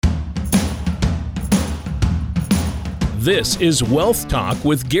This is Wealth Talk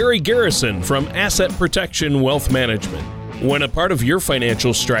with Gary Garrison from Asset Protection Wealth Management. When a part of your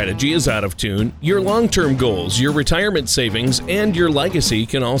financial strategy is out of tune, your long-term goals, your retirement savings, and your legacy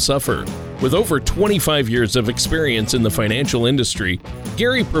can all suffer. With over 25 years of experience in the financial industry,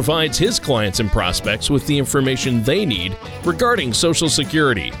 Gary provides his clients and prospects with the information they need regarding Social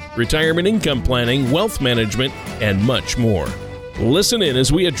Security, retirement income planning, wealth management, and much more. Listen in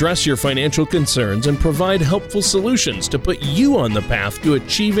as we address your financial concerns and provide helpful solutions to put you on the path to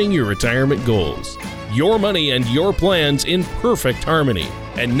achieving your retirement goals. Your money and your plans in perfect harmony.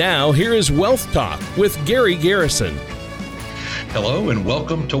 And now, here is Wealth Talk with Gary Garrison. Hello and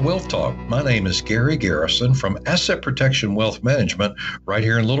welcome to Wealth Talk. My name is Gary Garrison from Asset Protection Wealth Management right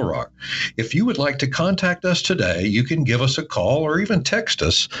here in Little Rock. If you would like to contact us today, you can give us a call or even text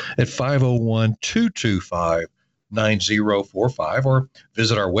us at 501-225-9045 or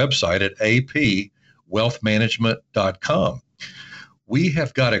visit our website at apwealthmanagement.com. We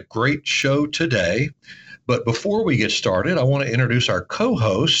have got a great show today, but before we get started, I want to introduce our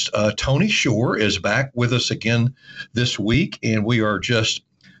co-host. Tony Shore is back with us again this week, and we are just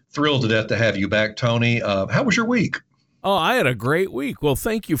thrilled to death to have you back, Tony. How was your week? Oh, I had a great week. Well,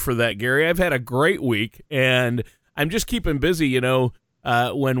 thank you for that, Gary. I've had a great week, and I'm just keeping busy.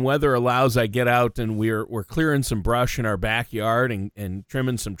 When weather allows, I get out and we're clearing some brush in our backyard and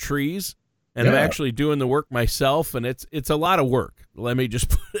trimming some trees. And I'm actually doing the work myself, and it's a lot of work. Let me just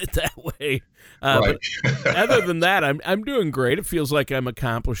put it that way. Right. But other than that, I'm doing great. It feels like I'm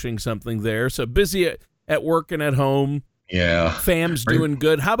accomplishing something there. So busy at work and at home. Yeah. Fam's doing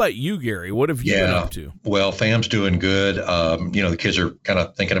good. How about you, Gary? What have you been up to? Well, Fam's doing good. The kids are kind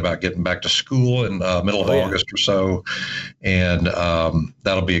of thinking about getting back to school in middle of August or so. And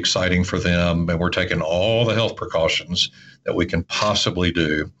that'll be exciting for them. And we're taking all the health precautions that we can possibly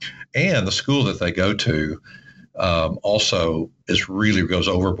do. And the school that they go to also really goes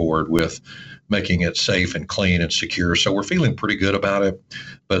overboard with making it safe and clean and secure. So we're feeling pretty good about it.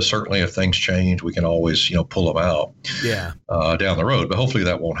 But certainly if things change, we can always, pull them out down the road. But hopefully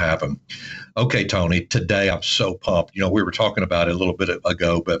that won't happen. Okay, Tony, today I'm so pumped. We were talking about it a little bit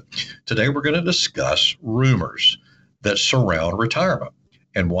ago, but today we're going to discuss rumors that surround retirement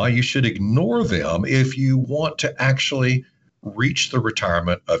and why you should ignore them if you want to actually reach the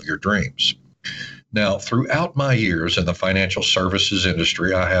retirement of your dreams. Now, throughout my years in the financial services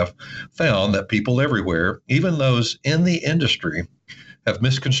industry, I have found that people everywhere, even those in the industry, have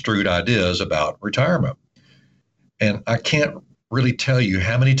misconstrued ideas about retirement. And I can't really tell you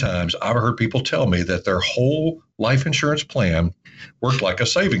how many times I've heard people tell me that their whole life insurance plan worked like a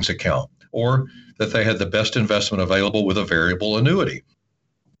savings account, or that they had the best investment available with a variable annuity.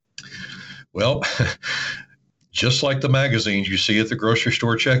 Well, just like the magazines you see at the grocery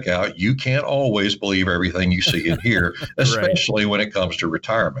store checkout, you can't always believe everything you see and hear, especially when it comes to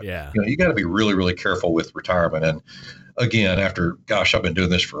retirement. Yeah. You got to be really, really careful with retirement. And again, I've been doing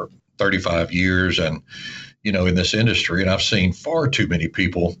this for 35 years and, in this industry, and I've seen far too many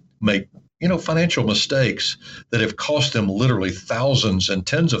people make, financial mistakes that have cost them literally thousands and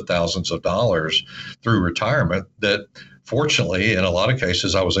tens of thousands of dollars through retirement that fortunately, in a lot of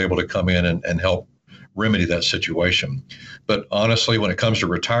cases, I was able to come in and help remedy that situation. But honestly, when it comes to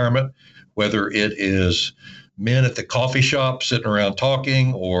retirement, whether it is men at the coffee shop sitting around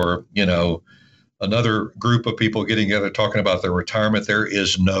talking or, another group of people getting together talking about their retirement, there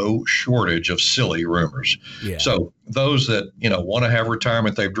is no shortage of silly rumors. Yeah. So those that, want to have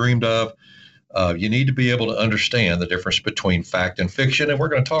retirement they've dreamed of, you need to be able to understand the difference between fact and fiction. And we're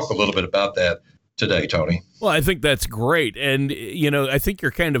going to talk a little bit about that today, Tony. Well, I think that's great. And, I think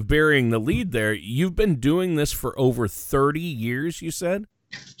you're kind of burying the lead there. You've been doing this for over 30 years, you said?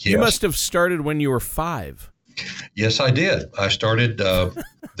 Yes. You must have started when you were 5. Yes, I did. I started the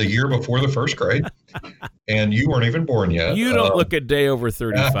year before the first grade, and you weren't even born yet. You don't look a day over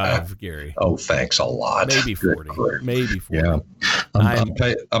 35, Gary. Oh, thanks a lot. Maybe 40. Maybe 40. Yeah.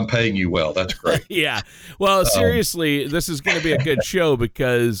 I'm paying you well. That's great. Yeah. Well, seriously, this is going to be a good show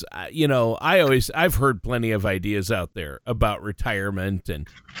because, I've heard plenty of ideas out there about retirement and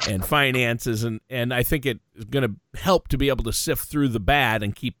finances, and I think it's going to help to be able to sift through the bad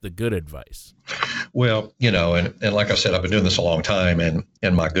and keep the good advice. Well, and like I said, I've been doing this a long time, and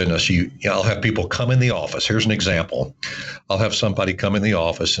my goodness, I'll have people come in the office. Here's an example. I'll have somebody come in the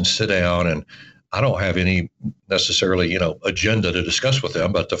office and sit down, and I don't have any necessarily, agenda to discuss with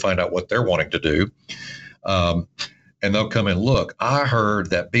them, but to find out what they're wanting to do. And they'll come in, look, I heard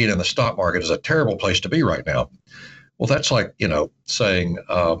that being in the stock market is a terrible place to be right now. Well, that's like, saying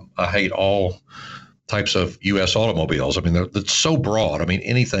I hate all types of U.S. automobiles. I mean, it's so broad. I mean,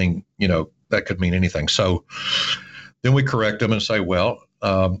 anything, that could mean anything. So Then we correct them and say, well,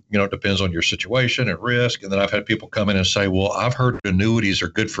 it depends on your situation and risk. And then I've had people come in and say, well, I've heard annuities are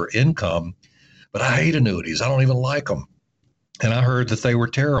good for income, but I hate annuities. I don't even like them. And I heard that they were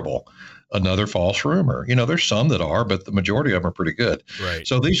terrible. Another false rumor. There's some that are, but the majority of them are pretty good. Right.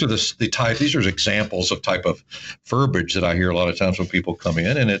 So these are these are examples of type of verbiage that I hear a lot of times when people come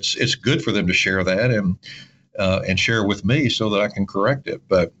in, and it's good for them to share that and share with me so that I can correct it.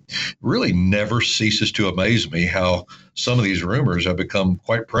 But really never ceases to amaze me how some of these rumors have become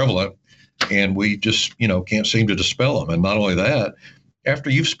quite prevalent, and we just, can't seem to dispel them. And not only that, after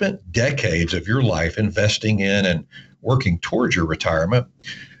you've spent decades of your life investing in and working towards your retirement,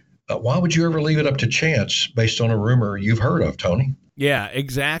 why would you ever leave it up to chance based on a rumor you've heard of, Tony? Yeah,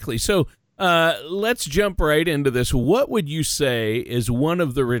 exactly. So let's jump right into this. What would you say is one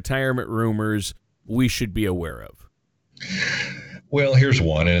of the retirement rumors we should be aware of? Well, here's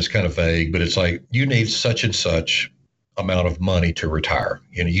one, and it's kind of vague, but it's like you need such and such amount of money to retire.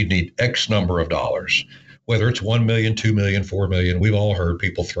 You need X number of dollars, whether it's 1 million, 2 million, 4 million. We've all heard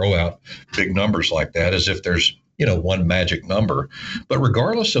people throw out big numbers like that as if there's one magic number. But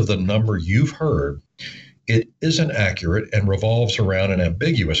regardless of the number you've heard, it isn't accurate and revolves around an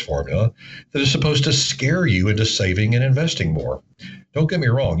ambiguous formula that is supposed to scare you into saving and investing more. Don't get me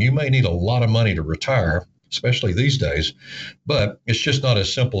wrong, you may need a lot of money to retire, especially these days, but it's just not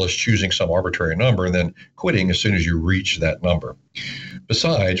as simple as choosing some arbitrary number and then quitting as soon as you reach that number.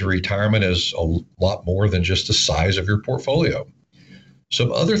 Besides, retirement is a lot more than just the size of your portfolio.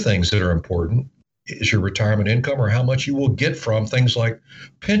 Some other things that are important is your retirement income, or how much you will get from things like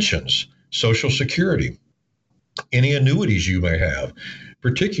pensions, Social Security, any annuities you may have,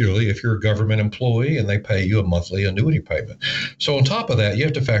 particularly if you're a government employee and they pay you a monthly annuity payment. So on top of that, you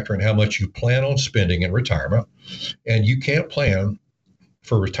have to factor in how much you plan on spending in retirement. And you can't plan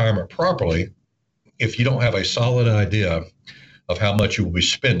for retirement properly if you don't have a solid idea of how much you will be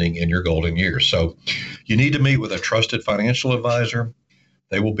spending in your golden years. So you need to meet with a trusted financial advisor.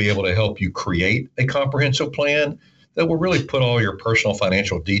 They will be able to help you create a comprehensive plan that will really put all your personal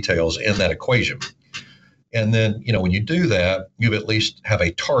financial details in that equation. And then, when you do that, you at least have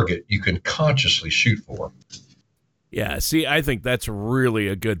a target you can consciously shoot for. Yeah, see, I think that's really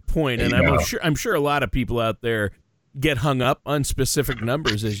a good point. And I'm sure a lot of people out there get hung up on specific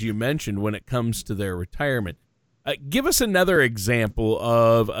numbers, as you mentioned, when it comes to their retirement. Give us another example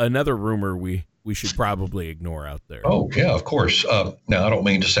of another rumor we should probably ignore out there. Oh, yeah, of course. Now, I don't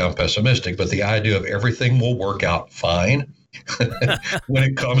mean to sound pessimistic, but the idea of everything will work out fine when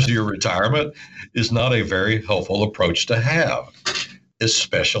it comes to your retirement is not a very helpful approach to have,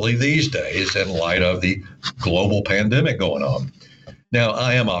 especially these days in light of the global pandemic going on. Now,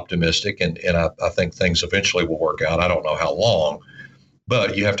 I am optimistic, and I think things eventually will work out. I don't know how long,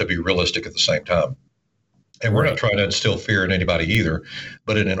 but you have to be realistic at the same time. And we're not trying to instill fear in anybody either.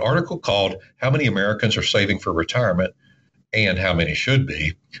 But in an article called How Many Americans Are Saving for Retirement and How Many Should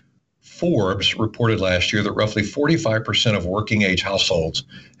Be, Forbes reported last year that roughly 45% of working age households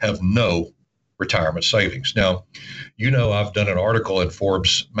have no retirement savings. Now, I've done an article in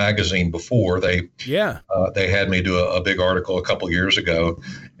Forbes magazine before. They had me do a big article a couple years ago,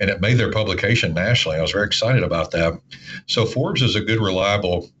 and it made their publication nationally. I was very excited about that. So Forbes is a good,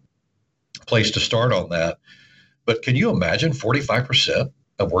 reliable place to start on that. But can you imagine 45%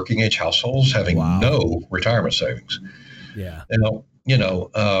 of working age households having no retirement savings? Yeah. Now,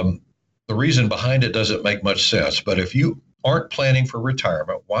 the reason behind it doesn't make much sense. But if you aren't planning for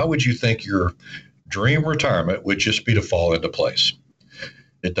retirement, why would you think your dream retirement would just be to fall into place?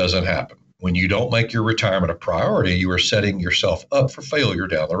 It doesn't happen. When you don't make your retirement a priority, you are setting yourself up for failure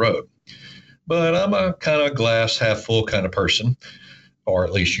down the road. But I'm a kind of glass half full kind of person, or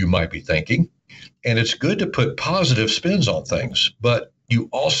at least you might be thinking. And it's good to put positive spins on things, but you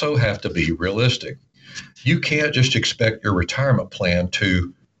also have to be realistic. You can't just expect your retirement plan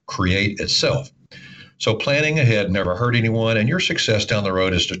to create itself. So planning ahead never hurt anyone, and your success down the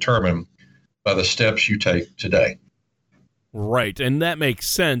road is determined by the steps you take today. Right, and that makes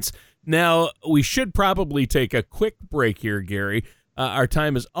sense. Now, we should probably take a quick break here, Gary. Our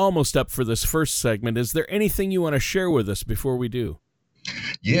time is almost up for this first segment. Is there anything you want to share with us before we do?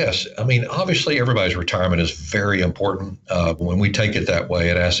 Yes. I mean, obviously, everybody's retirement is very important when we take it that way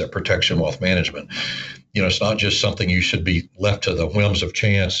at Asset Protection Wealth Management. It's not just something you should be left to the whims of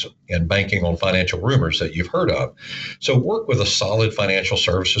chance and banking on financial rumors that you've heard of. So work with a solid financial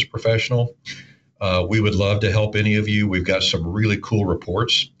services professional. We would love to help any of you. We've got some really cool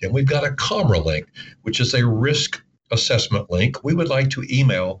reports, and we've got a COMRA link, which is a risk assessment link we would like to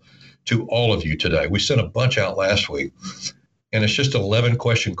email to all of you today. We sent a bunch out last week. And it's just an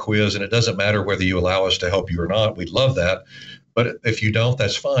 11-question quiz, and it doesn't matter whether you allow us to help you or not. We'd love that. But if you don't,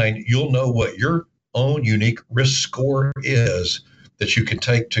 that's fine. You'll know what your own unique risk score is that you can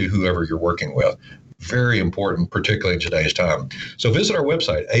take to whoever you're working with. Very important, particularly in today's time. So visit our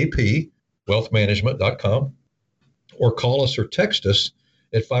website, apwealthmanagement.com, or call us or text us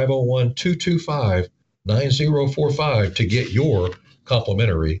at 501-225-9045 to get your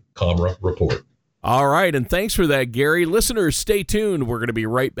complimentary COMRA report. All right, and thanks for that, Gary. Listeners, stay tuned. We're going to be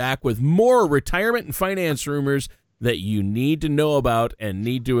right back with more retirement and finance rumors that you need to know about and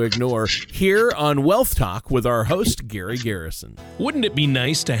need to ignore here on Wealth Talk with our host, Gary Garrison. Wouldn't it be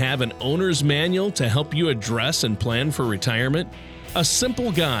nice to have an owner's manual to help you address and plan for retirement? A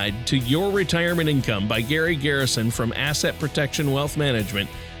Simple Guide to Your Retirement Income by Gary Garrison from Asset Protection Wealth Management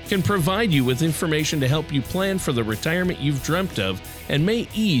can provide you with information to help you plan for the retirement you've dreamt of and may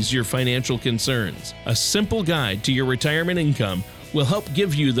ease your financial concerns. A Simple Guide to Your Retirement Income will help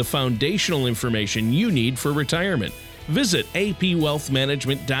give you the foundational information you need for retirement. Visit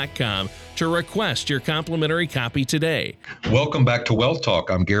apwealthmanagement.com to request your complimentary copy today. Welcome back to Wealth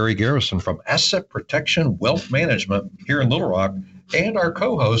Talk. I'm Gary Garrison from Asset Protection Wealth Management here in Little Rock, and our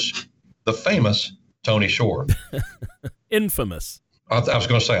co-host, the famous Tony Shore. Infamous. I was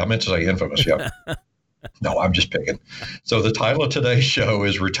going to say, I meant to say infamous, yeah. No, I'm just picking. So the title of today's show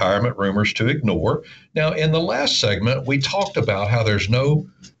is Retirement Rumors to Ignore. Now, in the last segment, we talked about how there's no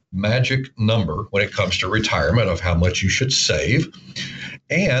magic number when it comes to retirement of how much you should save,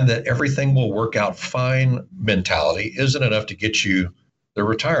 and that everything will work out fine mentality isn't enough to get you the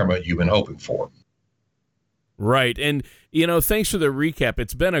retirement you've been hoping for. Right. And, thanks for the recap.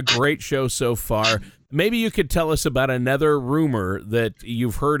 It's been a great show so far. Maybe you could tell us about another rumor that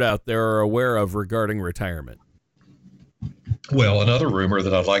you've heard out there or are aware of regarding retirement. Well, another rumor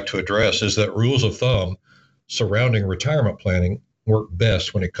that I'd like to address is that rules of thumb surrounding retirement planning work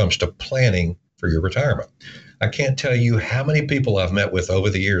best when it comes to planning for your retirement. I can't tell you how many people I've met with over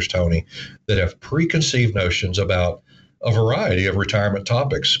the years, Tony, that have preconceived notions about a variety of retirement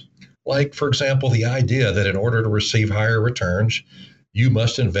topics. Like, for example, the idea that in order to receive higher returns, you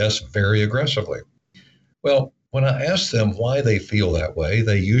must invest very aggressively. Well, when I ask them why they feel that way,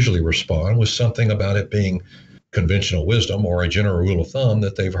 they usually respond with something about it being conventional wisdom or a general rule of thumb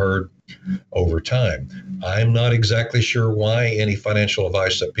that they've heard over time. I'm not exactly sure why any financial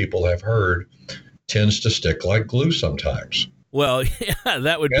advice that people have heard tends to stick like glue sometimes. Well, yeah,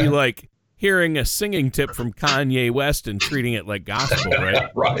 that would be like hearing a singing tip from Kanye West and treating it like gospel,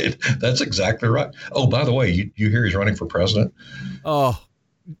 right? Right. That's exactly right. Oh, by the way, you hear he's running for president? Oh,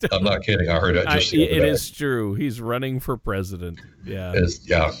 I'm not kidding. I heard it just the other day. It is true. He's running for president. Yeah.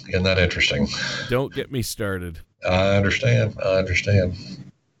 Isn't that interesting? Don't get me started. I understand.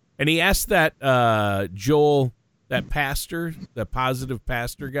 And he asked that Joel, that pastor, the positive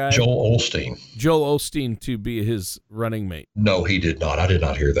pastor guy. Joel Osteen to be his running mate. No, he did not. I did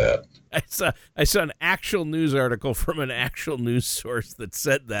not hear that. I saw an actual news article from an actual news source that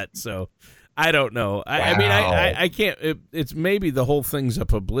said that, so I don't know. I mean, I can't. It's maybe the whole thing's a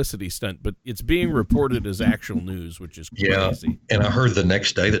publicity stunt, but it's being reported as actual news, which is crazy. Yeah, and I heard the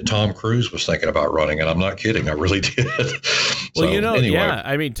next day that Tom Cruise was thinking about running, and I'm not kidding. I really did. Well, anyway. Yeah.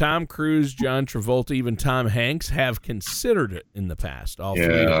 I mean, Tom Cruise, John Travolta, even Tom Hanks have considered it in the past. All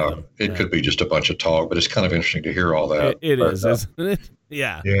three of them. It could be just a bunch of talk, but it's kind of interesting to hear all that. It is, isn't it?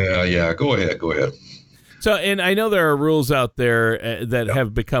 Yeah. Yeah. Go ahead. So, and I know there are rules out there that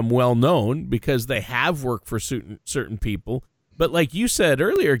have become well known because they have worked for certain people. But like you said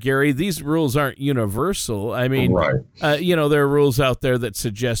earlier, Gary, these rules aren't universal. I mean, right. There are rules out there that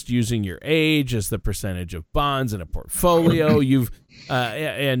suggest using your age as the percentage of bonds in a portfolio.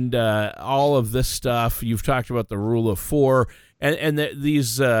 And all of this stuff. You've talked about the rule of 4, and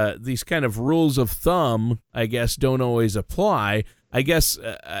these kind of rules of thumb, I guess, don't always apply. I guess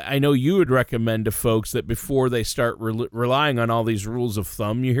I know you would recommend to folks that before they start relying on all these rules of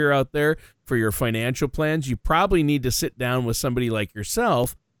thumb you hear out there for your financial plans, you probably need to sit down with somebody like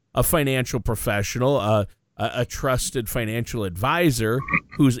yourself, a financial professional, a trusted financial advisor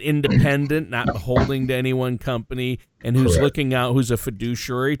who's independent, not beholden to any one company, and who's who's a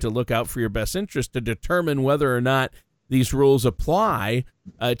fiduciary to look out for your best interest to determine whether or not these rules apply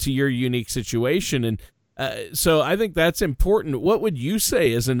to your unique situation. And so I think that's important. What would you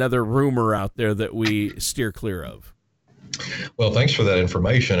say is another rumor out there that we steer clear of? Well, thanks for that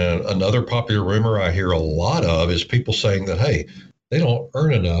information. And another popular rumor I hear a lot of is people saying that, hey, they don't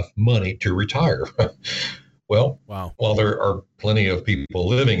earn enough money to retire. Well, while there are plenty of people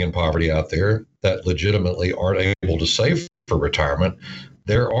living in poverty out there that legitimately aren't able to save for retirement,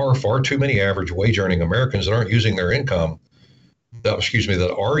 there are far too many average wage earning Americans that aren't using their income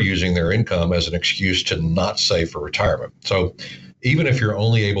that are using their income as an excuse to not save for retirement. So even if you're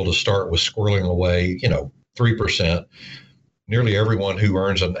only able to start with squirreling away, 3%, nearly everyone who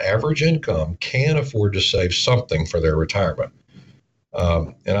earns an average income can afford to save something for their retirement.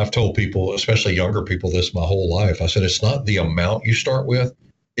 And I've told people, especially younger people, this my whole life. I said, it's not the amount you start with,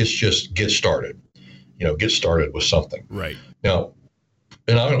 it's just get started. Get started with something. Right. Now,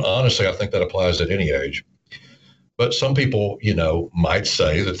 and honestly, I think that applies at any age. But some people, might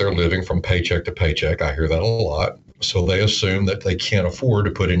say that they're living from paycheck to paycheck. I hear that a lot. So they assume that they can't afford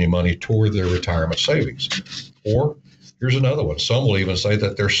to put any money toward their retirement savings. Or here's another one. Some will even say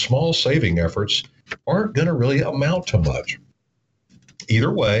that their small saving efforts aren't going to really amount to much.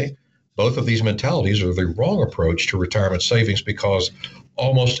 Either way, both of these mentalities are the wrong approach to retirement savings because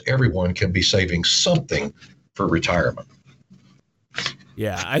almost everyone can be saving something for retirement.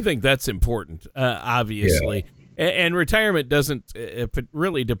 Yeah, I think that's important, obviously. Yeah. And retirement doesn't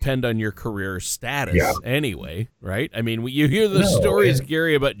really depend on your career status anyway, right? I mean, you hear the stories,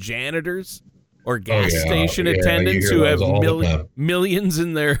 Gary, about janitors or gas station attendants who have millions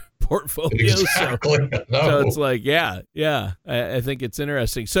in their portfolios. Exactly. So it's like, I think it's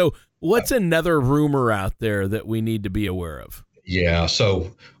interesting. So what's another rumor out there that we need to be aware of? Yeah. So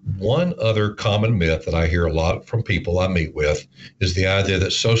one other common myth that I hear a lot from people I meet with is the idea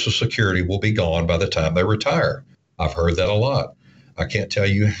that Social Security will be gone by the time they retire. I've heard that a lot. I can't tell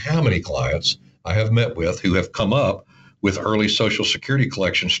you how many clients I have met with who have come up with early Social Security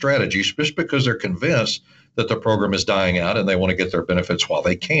collection strategies just because they're convinced that the program is dying out and they want to get their benefits while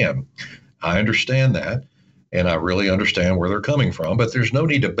they can. I understand that, and I really understand where they're coming from, but there's no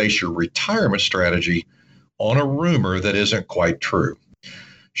need to base your retirement strategy on a rumor that isn't quite true.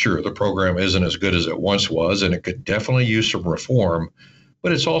 Sure, the program isn't as good as it once was, and it could definitely use some reform,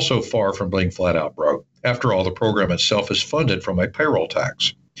 but it's also far from being flat out broke. After all, the program itself is funded from a payroll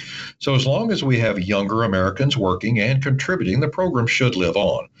tax. So as long as we have younger Americans working and contributing, the program should live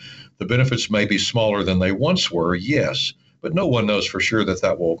on. The benefits may be smaller than they once were, yes, but no one knows for sure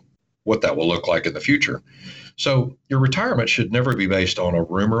what that will look like in the future. So your retirement should never be based on a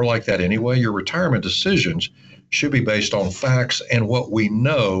rumor like that anyway. Your retirement decisions should be based on facts and what we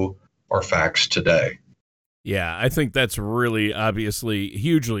know are facts today. Yeah, I think that's really obviously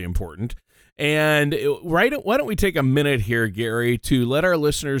hugely important. And why don't we take a minute here, Gary, to let our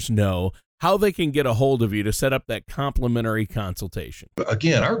listeners know how they can get a hold of you to set up that complimentary consultation.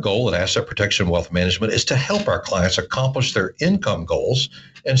 Again, our goal at Asset Protection Wealth Management is to help our clients accomplish their income goals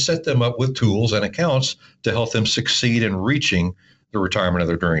and set them up with tools and accounts to help them succeed in reaching the retirement of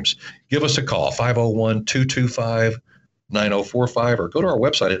their dreams. Give us a call, 501-225-9045, or go to our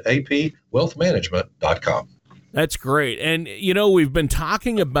website at apwealthmanagement.com. That's great. And, we've been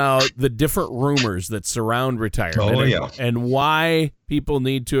talking about the different rumors that surround retirement and why people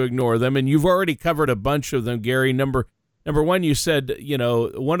need to ignore them. And you've already covered a bunch of them, Gary. Number one, you said,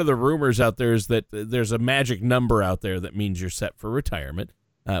 one of the rumors out there is that there's a magic number out there that means you're set for retirement,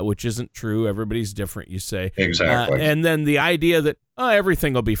 which isn't true. Everybody's different, you say. Exactly. And then the idea that,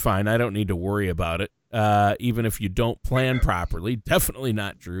 everything will be fine. I don't need to worry about it. Even if you don't plan properly. Definitely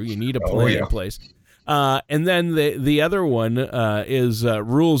not true. You need a plan in place. And then the other one is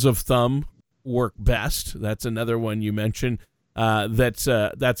rules of thumb work best. That's another one you mentioned. That's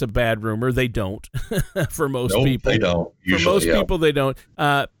a bad rumor. They don't for most people. They don't. Usually, people, they don't.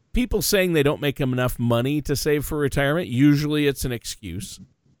 People saying they don't make enough money to save for retirement. Usually, it's an excuse.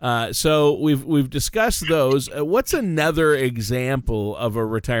 So we've discussed those. What's another example of a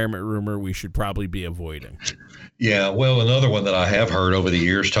retirement rumor we should probably be avoiding? Yeah, well, another one that I have heard over the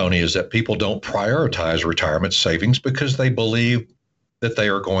years, Tony, is that people don't prioritize retirement savings because they believe that they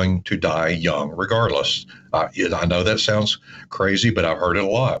are going to die young regardless. I know that sounds crazy, but I've heard it a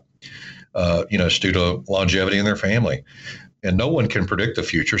lot. It's due to longevity in their family. And no one can predict the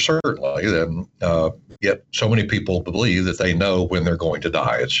future, certainly. And yet so many people believe that they know when they're going to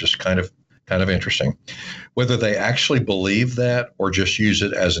die. It's just kind of interesting. Whether they actually believe that or just use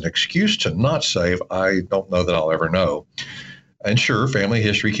it as an excuse to not save, I don't know that I'll ever know. And sure, family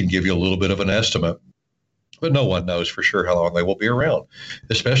history can give you a little bit of an estimate, but no one knows for sure how long they will be around,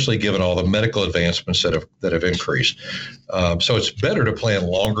 especially given all the medical advancements that have increased. So it's better to plan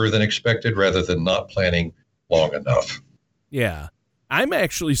longer than expected rather than not planning long enough. Yeah. I'm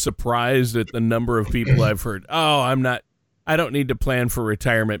actually surprised at the number of people I've heard, I don't need to plan for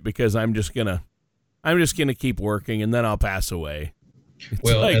retirement because I'm just gonna keep working and then I'll pass away.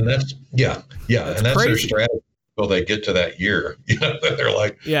 And that's and that's crazy. Their strategy until they get to that year. They're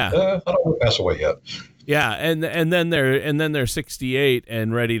like, I don't want to pass away yet. Yeah, and then they're 68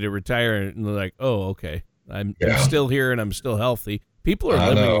 and ready to retire, and they're like, oh, okay, I'm still here and I'm still healthy. People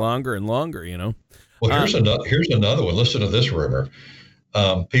are living longer and longer, you know. Well, here's another one. Listen to this rumor.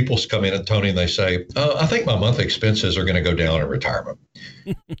 People come in, and Tony, and they say, I think my monthly expenses are going to go down in retirement.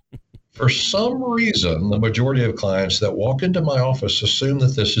 For some reason, the majority of clients that walk into my office assume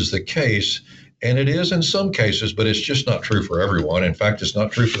that this is the case, and it is in some cases, but it's just not true for everyone. In fact, it's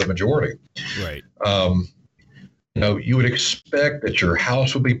not true for the majority. Right. You would expect that your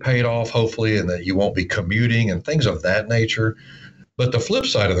house would be paid off, hopefully, and that you won't be commuting and things of that nature. But the flip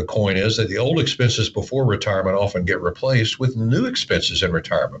side of the coin is that the old expenses before retirement often get replaced with new expenses in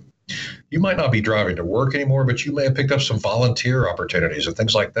retirement. You might not be driving to work anymore, but you may have picked up some volunteer opportunities and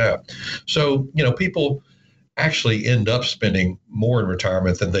things like that. So, people actually end up spending more in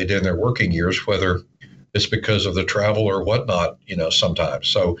retirement than they did in their working years, whether it's because of the travel or whatnot, sometimes.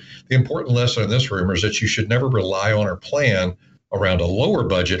 So the important lesson in this rumor is that you should never rely on or plan around a lower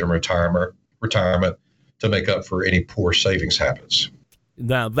budget in retirement to make up for any poor savings habits.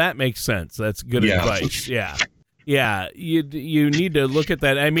 Now that makes sense. That's good advice. Yeah. Yeah. You need to look at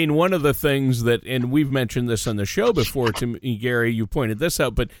that. I mean, one of the things that, and we've mentioned this on the show before to me, Gary, you pointed this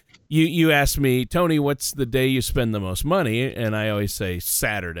out, but you asked me, Tony, what's the day you spend the most money? And I always say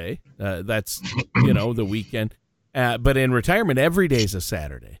Saturday. That's, the weekend. But in retirement, every day is a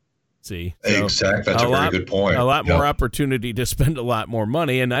Saturday. See? So exactly. That's a very good point. A lot more opportunity to spend a lot more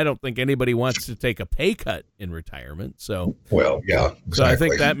money. And I don't think anybody wants to take a pay cut in retirement. So, well, yeah, exactly. So I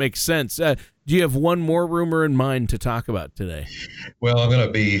think that makes sense. Do you have one more rumor in mind to talk about today? Well, I'm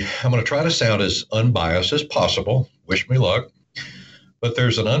going to try to sound as unbiased as possible. Wish me luck. But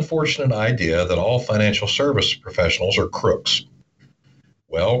there's an unfortunate idea that all financial service professionals are crooks.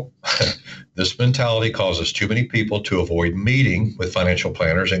 Well, this mentality causes too many people to avoid meeting with financial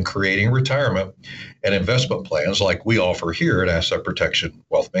planners and creating retirement and investment plans like we offer here at Asset Protection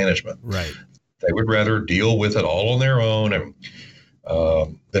Wealth Management. Right. They would rather deal with it all on their own and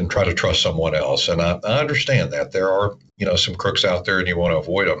than try to trust someone else. And I understand that there are, some crooks out there and you want to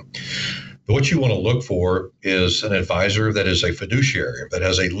avoid them. But what you want to look for is an advisor that is a fiduciary, that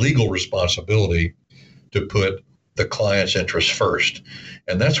has a legal responsibility to put the client's interests first.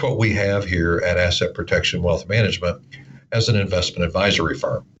 And that's what we have here at Asset Protection Wealth Management as an investment advisory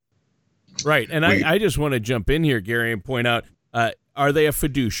firm. Right. And I just want to jump in here, Gary, and point out, are they a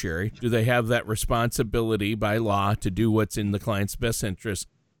fiduciary? Do they have that responsibility by law to do what's in the client's best interest?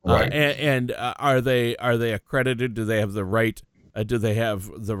 Right. And are they accredited? Do they have the right? Do they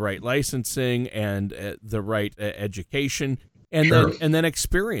have the right licensing and the right education? And sure. then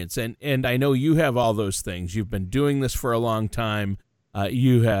experience. And I know you have all those things. You've been doing this for a long time.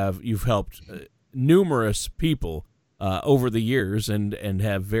 You've helped numerous people over the years and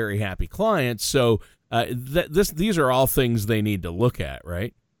have very happy clients. So these are all things they need to look at,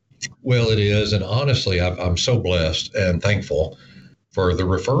 right? Well, it is. And honestly, I'm so blessed and thankful for the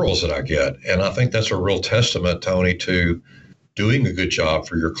referrals that I get. And I think that's a real testament, Tony, to doing a good job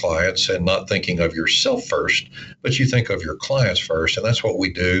for your clients and not thinking of yourself first, but you think of your clients first. And that's what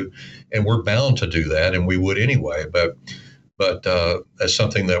we do. And we're bound to do that. And we would anyway, but that's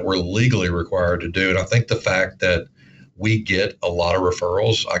something that we're legally required to do. And I think the fact that we get a lot of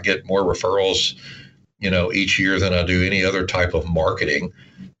referrals, I get more referrals, each year than I do any other type of marketing,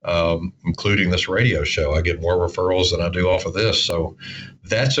 including this radio show. I get more referrals than I do off of this. So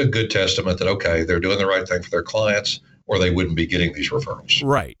that's a good testament that, okay, they're doing the right thing for their clients, or they wouldn't be getting these referrals.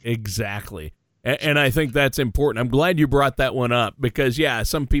 Right, exactly. And I think that's important. I'm glad you brought that one up because,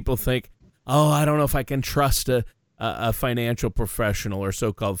 some people think, I don't know if I can trust a financial professional or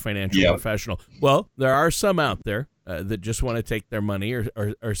so-called financial professional. Well, there are some out there that just want to take their money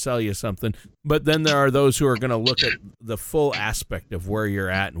or sell you something. But then there are those who are going to look at the full aspect of where you're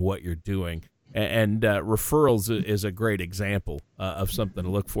at and what you're doing. And referrals is a great example of something to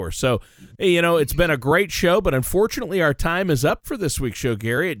look for. So, it's been a great show, but unfortunately our time is up for this week's show,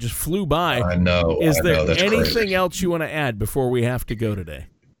 Gary. It just flew by. I know. Is there that's anything crazy. else you want to add before we have to go today?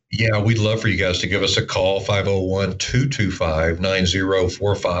 Yeah, we'd love for you guys to give us a call,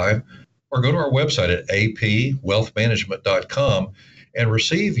 501-225-9045, or go to our website at apwealthmanagement.com and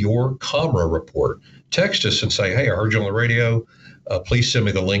receive your COMRA report. Text us and say, hey, I heard you on the radio. Please send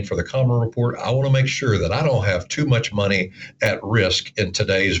me the link for the COMRA report. I want to make sure that I don't have too much money at risk in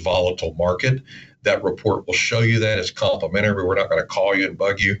today's volatile market. That report will show you that. It's complimentary. We're not going to call you and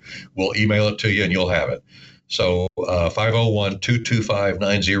bug you. We'll email it to you and you'll have it. So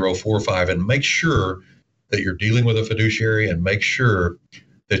 501-225-9045, and make sure that you're dealing with a fiduciary and make sure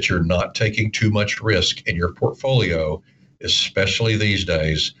that you're not taking too much risk in your portfolio, especially these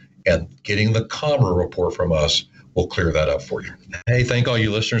days. And getting the COMRA report from us we'll clear that up for you. Hey, thank all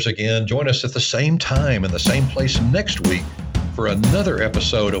you listeners again. Join us at the same time in the same place next week for another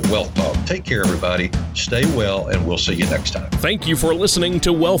episode of Wealth Talk. Take care, everybody. Stay well, and we'll see you next time. Thank you for listening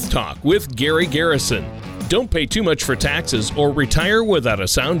to Wealth Talk with Gary Garrison. Don't pay too much for taxes or retire without a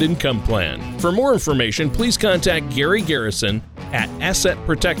sound income plan. For more information, please contact Gary Garrison at Asset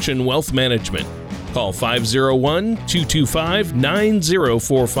Protection Wealth Management. Call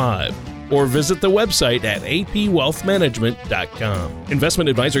 501-225-9045 or visit the website at apwealthmanagement.com. Investment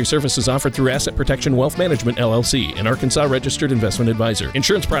advisory services offered through Asset Protection Wealth Management, LLC, an Arkansas registered investment advisor.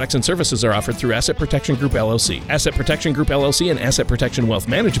 Insurance products and services are offered through Asset Protection Group, LLC. Asset Protection Group, LLC, and Asset Protection Wealth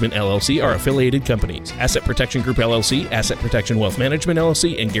Management, LLC are affiliated companies. Asset Protection Group, LLC, Asset Protection Wealth Management,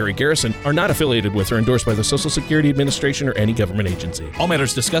 LLC, and Gary Garrison are not affiliated with or endorsed by the Social Security Administration or any government agency. All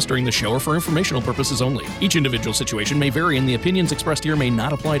matters discussed during the show are for informational purposes only. Each individual situation may vary, and the opinions expressed here may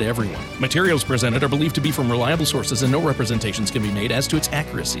not apply to everyone. Materials presented are believed to be from reliable sources, and no representations can be made as to its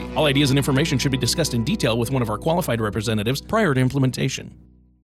accuracy. All ideas and information should be discussed in detail with one of our qualified representatives prior to implementation.